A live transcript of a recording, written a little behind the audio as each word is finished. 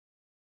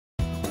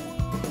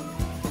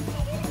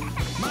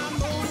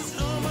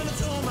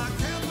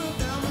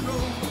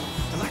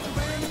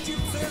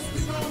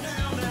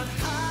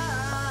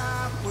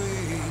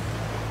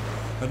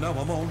now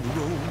I'm on the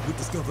road with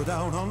Discover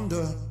Down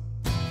Under.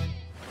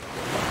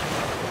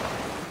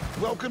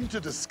 Welcome to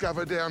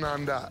Discover Down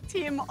Under.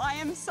 Tim, I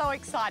am so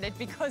excited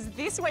because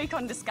this week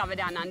on Discover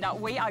Down Under,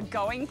 we are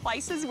going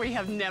places we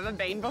have never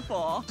been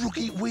before.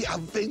 Brookie, we are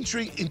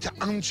venturing into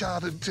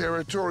uncharted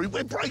territory.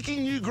 We're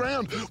breaking new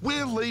ground.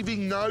 We're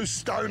leaving no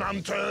stone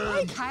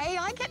unturned. Okay,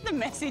 I get the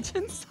message,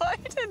 and so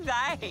do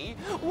they.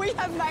 We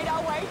have made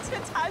our way to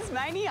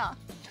Tasmania.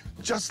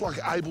 Just like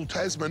Abel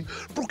Tasman,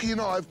 Brookie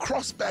and I have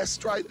crossed Bass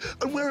Strait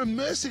and we're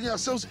immersing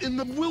ourselves in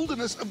the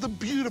wilderness of the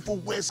beautiful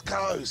West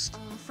Coast.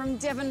 From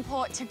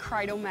Devonport to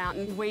Cradle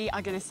Mountain, we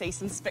are going to see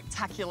some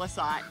spectacular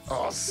sights.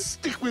 Oh,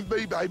 stick with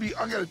me, baby.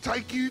 I'm going to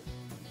take you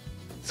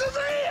to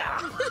there.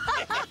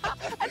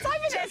 It's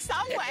over there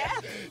somewhere.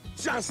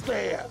 Just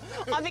there.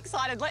 I'm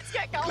excited. Let's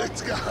get going.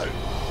 Let's go.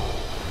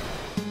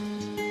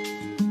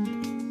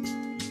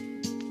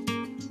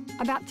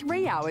 About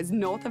 3 hours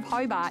north of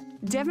Hobart,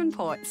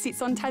 Devonport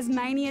sits on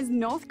Tasmania's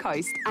north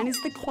coast and is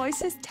the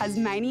closest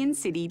Tasmanian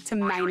city to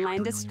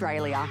mainland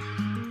Australia.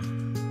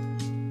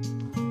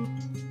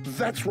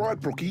 That's right,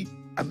 Brookie.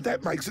 And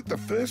that makes it the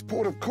first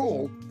port of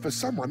call for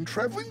someone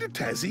travelling to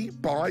Tassie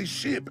by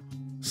ship.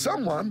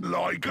 Someone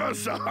like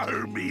us,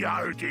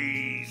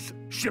 homeotes.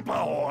 Ship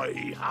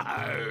ahoy,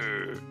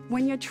 ho!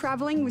 When you're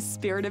travelling with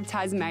Spirit of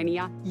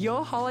Tasmania,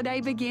 your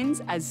holiday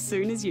begins as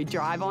soon as you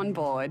drive on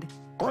board.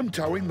 I'm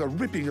towing the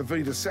ripping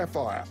Avita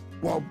Sapphire,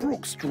 while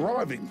Brooke's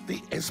driving the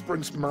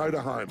Esperance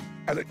Motorhome.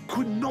 And it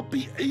could not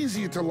be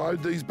easier to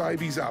load these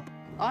babies up.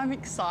 I'm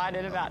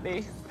excited about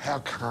this. How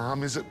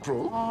calm is it,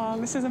 Brooke? Oh,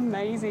 this is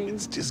amazing.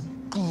 It's just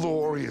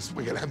glorious.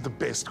 We're going to have the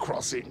best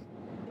crossing.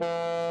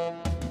 The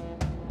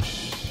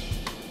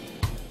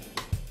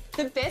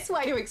best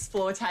way to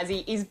explore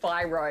Tassie is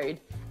by road.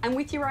 And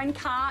with your own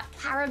car,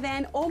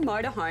 caravan or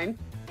motorhome,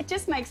 it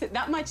just makes it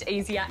that much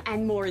easier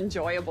and more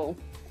enjoyable.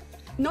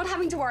 Not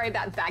having to worry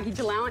about baggage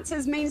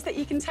allowances means that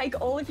you can take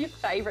all of your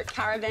favourite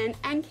caravan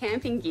and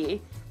camping gear.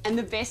 And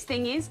the best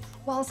thing is,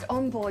 whilst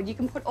on board, you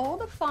can put all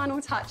the final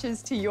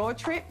touches to your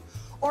trip,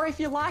 or if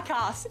you're like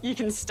us, you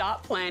can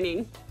start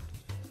planning.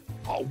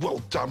 Oh, well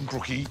done,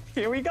 Brookie.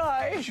 Here we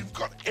go. You've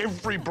got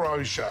every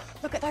brochure.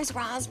 Look at those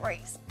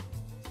raspberries.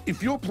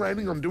 If you're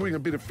planning on doing a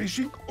bit of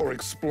fishing or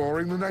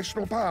exploring the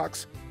national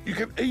parks, you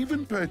can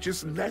even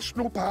purchase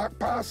national park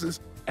passes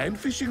and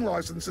fishing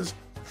licences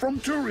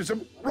from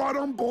tourism right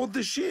on board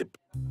the ship.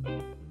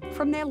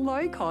 From their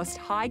low-cost,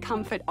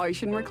 high-comfort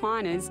ocean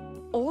recliners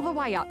all the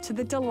way up to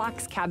the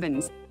deluxe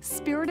cabins,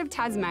 Spirit of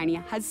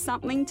Tasmania has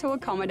something to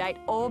accommodate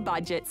all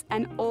budgets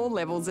and all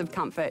levels of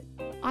comfort.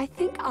 I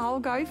think I'll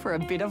go for a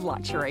bit of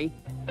luxury.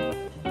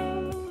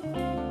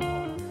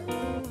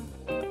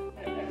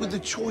 With the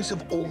choice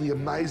of all the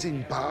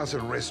amazing bars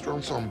and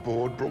restaurants on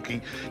board,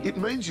 Brookie, it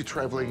means you're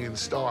travelling in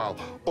style,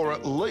 or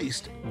at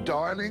least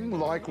dining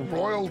like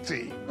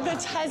royalty. The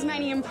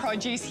Tasmanian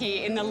produce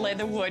here in the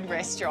Leatherwood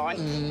restaurant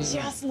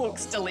just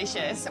looks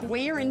delicious.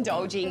 We are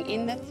indulging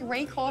in the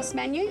 3-course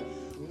menu,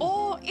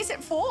 or is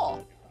it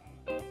 4?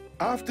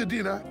 After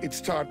dinner, it's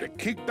time to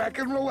kick back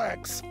and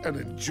relax and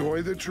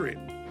enjoy the trip.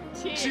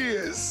 Cheers.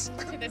 Cheers.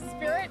 To the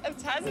Spirit of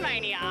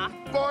Tasmania.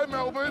 Bye,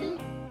 Melbourne.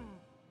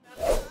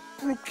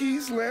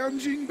 Brookie's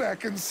lounging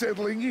back and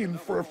settling in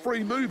for a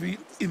free movie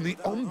in the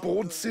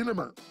onboard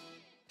cinema.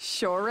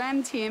 Sure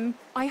am, Tim.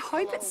 I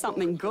hope it's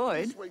something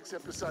good.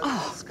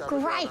 Oh,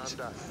 great.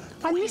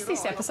 I missed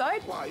this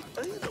episode. Wait,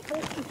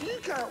 if you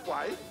can't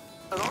wait,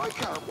 and I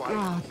can't wait.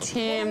 Oh,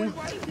 Tim.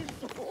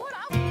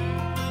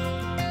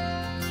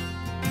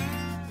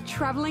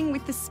 Travelling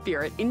with the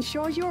Spirit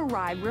ensures you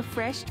arrive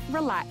refreshed,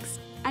 relaxed,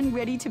 and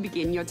ready to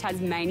begin your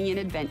Tasmanian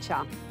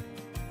adventure.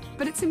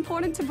 But it's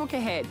important to book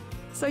ahead.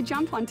 So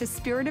jump onto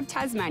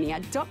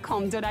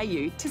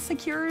spiritoftasmania.com.au to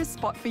secure a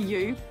spot for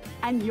you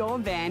and your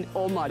van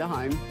or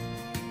motorhome.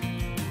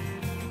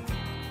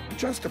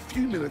 Just a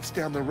few minutes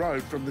down the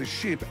road from the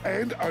ship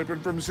and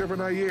open from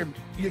 7 a.m,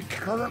 you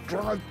can't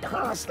drive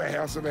past the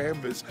House of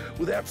Ambers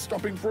without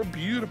stopping for a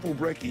beautiful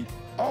brekkie.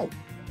 Oh,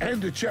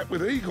 and a chat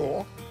with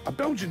Igor, a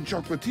Belgian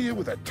chocolatier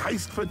with a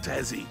taste for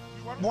Tassie.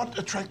 What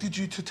attracted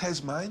you to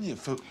Tasmania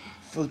for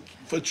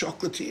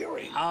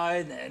chocolatiering?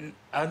 I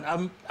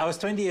was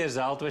 20 years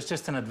old. It was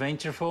just an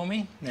adventure for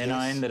me. And Yes.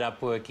 I ended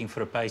up working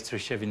for a pastry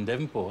chef in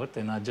Devonport,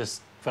 and I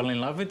just fell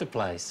in love with the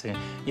place.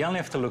 You only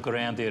have to look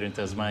around here in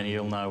Tasmania,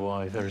 you'll know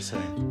why very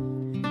soon.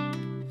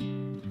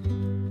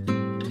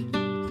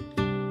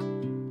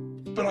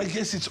 But I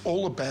guess it's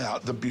all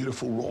about the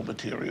beautiful raw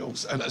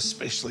materials, and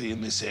especially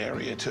in this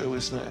area too,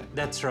 isn't it?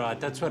 That's right,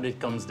 that's what it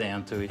comes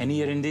down to. And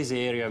here in this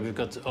area, we've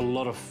got a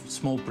lot of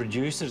small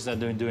producers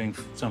that are doing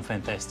some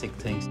fantastic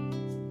things.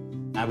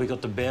 We've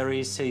got the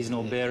berries,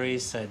 seasonal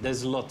berries.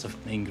 There's lots of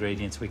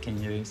ingredients we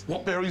can use.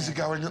 What berries are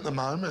going at the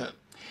moment?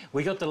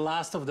 We got the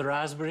last of the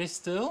raspberries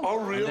still. Oh,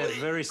 really? And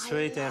they're very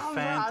sweet, they're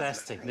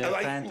fantastic. They're Are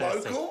they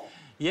fantastic. local?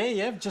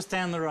 Yeah, just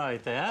down the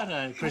road they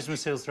are,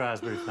 Christmas Hills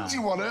Raspberry Farm. Do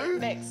you want to?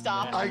 Next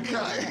up.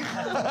 Okay.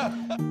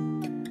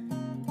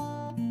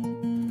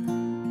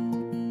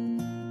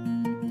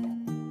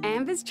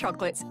 Flavors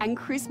Chocolates and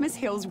Christmas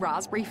Hills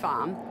Raspberry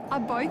Farm are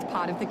both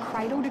part of the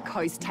Cradle to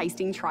Coast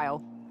Tasting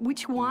Trail,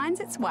 which winds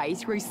its way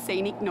through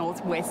scenic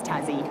northwest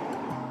Tassie.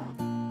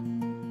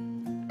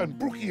 And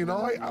Brookie and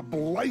I are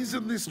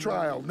blazing this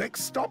trail.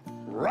 Next stop,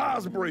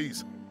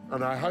 raspberries.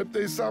 And I hope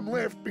there's some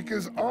left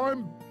because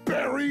I'm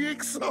very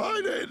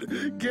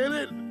excited. Get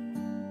it?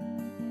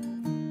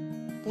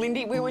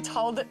 Lindy, we were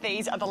told that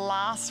these are the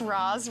last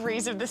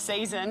raspberries of the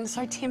season,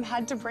 so Tim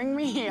had to bring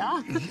me here.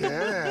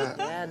 Yeah.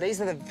 Yeah,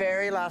 these are the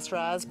very last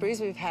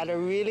raspberries. We've had a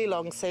really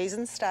long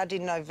season,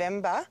 started in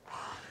November,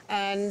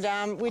 and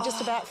we're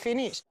just about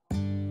finished.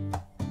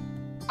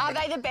 Are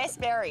they the best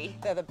berry?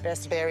 They're the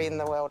best berry in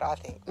the world, I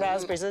think.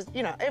 Raspberries, are,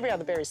 you know, every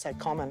other berry is so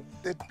common.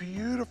 They're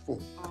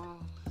beautiful.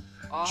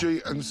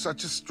 Gee, and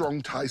such a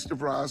strong taste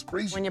of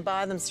raspberries. When you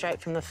buy them straight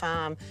from the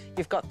farm,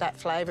 you've got that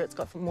flavour, it's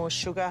got more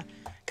sugar,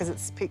 because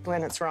it's picked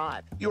when it's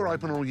ripe. You're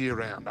open all year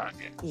round, aren't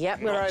you?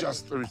 Yep, we're Not open.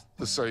 just through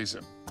the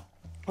season.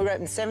 We're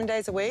open 7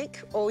 days a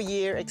week, all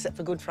year, except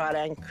for Good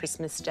Friday and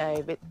Christmas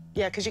Day. But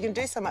yeah, because you can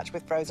do so much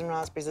with frozen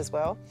raspberries as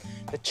well.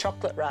 The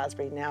chocolate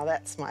raspberry, now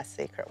that's my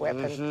secret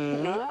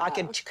weapon. I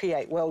can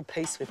create world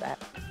peace with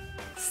that.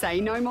 Say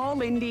no more,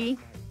 Lindy.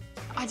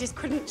 I just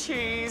couldn't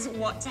choose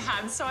what to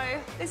have, so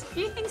there's a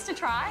few things to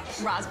try.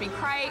 Raspberry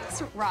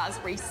crepes,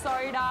 raspberry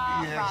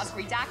soda,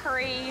 raspberry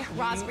daiquiri,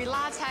 raspberry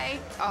latte.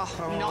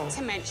 Oh, not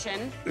to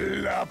mention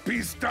La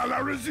pista la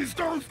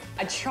resistance.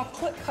 a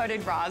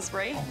chocolate-coated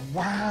raspberry.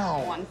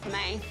 Wow. One for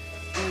me.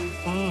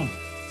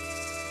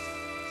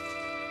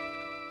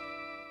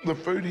 The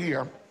food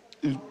here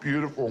is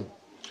beautiful.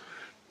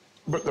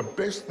 But the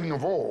best thing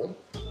of all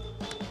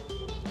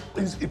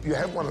is if you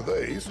have one of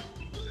these,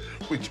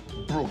 which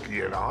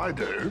Brookie and I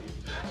do,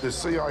 the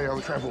CIL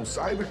Travel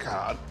Saver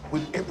card,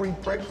 with every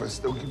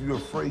breakfast they'll give you a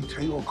free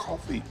tea or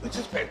coffee, which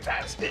is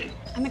fantastic.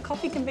 And the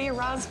coffee can be a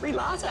raspberry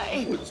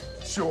latte.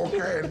 Sure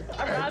can.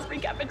 A raspberry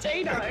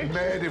cappuccino.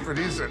 Mad if it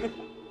isn't.